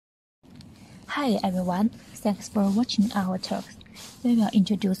Hi everyone, thanks for watching our talks. We will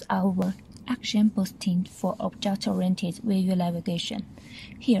introduce our action boosting for object-oriented visual navigation.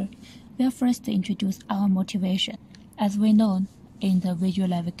 Here, we'll first introduce our motivation. As we know, in the visual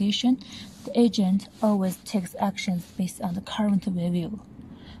navigation, the agent always takes actions based on the current view.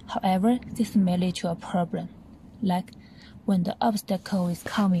 However, this may lead to a problem, like when the obstacle is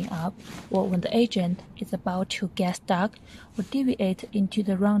coming up or when the agent is about to get stuck or deviate into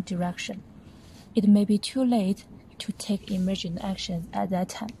the wrong direction. It may be too late to take emergent actions at that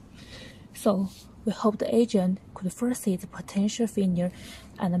time. So, we hope the agent could foresee the potential failure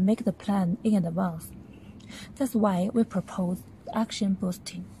and make the plan in advance. That's why we propose action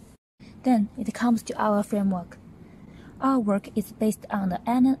boosting. Then it comes to our framework. Our work is based on the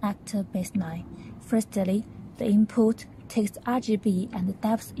N actor baseline. Firstly, the input takes RGB and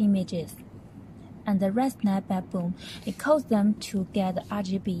depth images, and the ResNet backbone encodes them to get the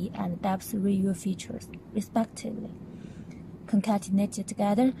RGB and depth review features, respectively. Concatenated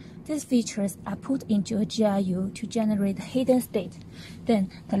together, these features are put into a GRU to generate hidden state. Then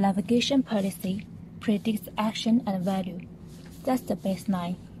the navigation policy predicts action and value. That's the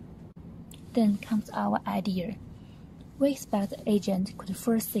baseline. Then comes our idea. We expect the agent could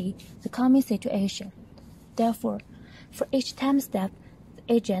foresee the coming situation. Therefore, for each time step,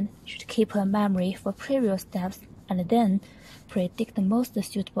 the agent should keep a memory for previous steps and then predict the most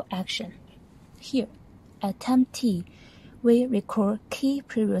suitable action. Here, at time t, we record key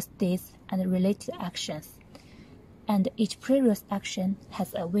previous states and related actions, and each previous action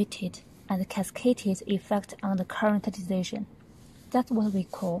has a weighted and cascaded effect on the current decision. That's what we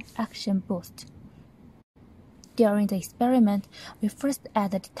call action boost. During the experiment, we first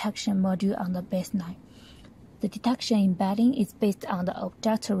add the detection module on the baseline. The detection embedding is based on the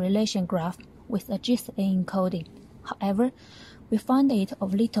object relation graph with a JSON encoding. However, we find it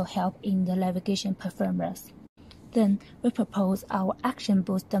of little help in the navigation performance. Then we propose our action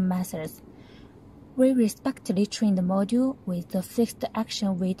booster methods. We respectively train the module with the fixed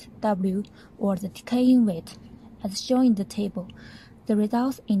action weight W or the decaying weight. As shown in the table, the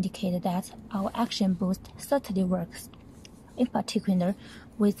results indicate that our action boost certainly works. In particular,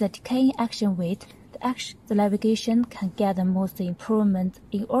 with the decaying action weight, the navigation can get the most improvement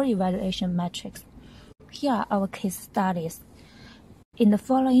in all evaluation metrics. Here are our case studies. In the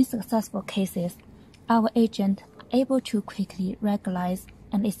following successful cases, our agent are able to quickly regularize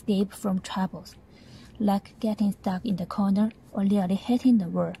and escape from troubles, like getting stuck in the corner or nearly hitting the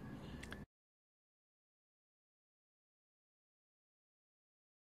wall.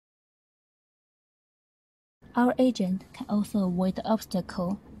 Our agent can also avoid the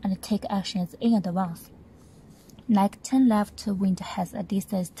obstacle and take actions in advance, like turn left when it has a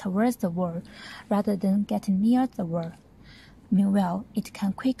distance towards the wall rather than getting near the wall. Meanwhile, it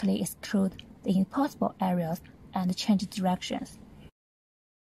can quickly exclude the impossible areas and change directions.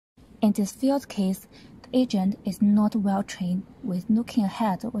 In this field case, the agent is not well trained with looking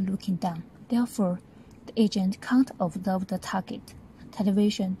ahead or looking down. Therefore, the agent can't observe the target,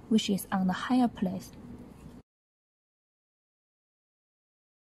 television, which is on the higher place.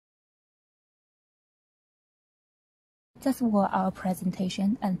 That's all our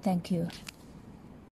presentation, and thank you.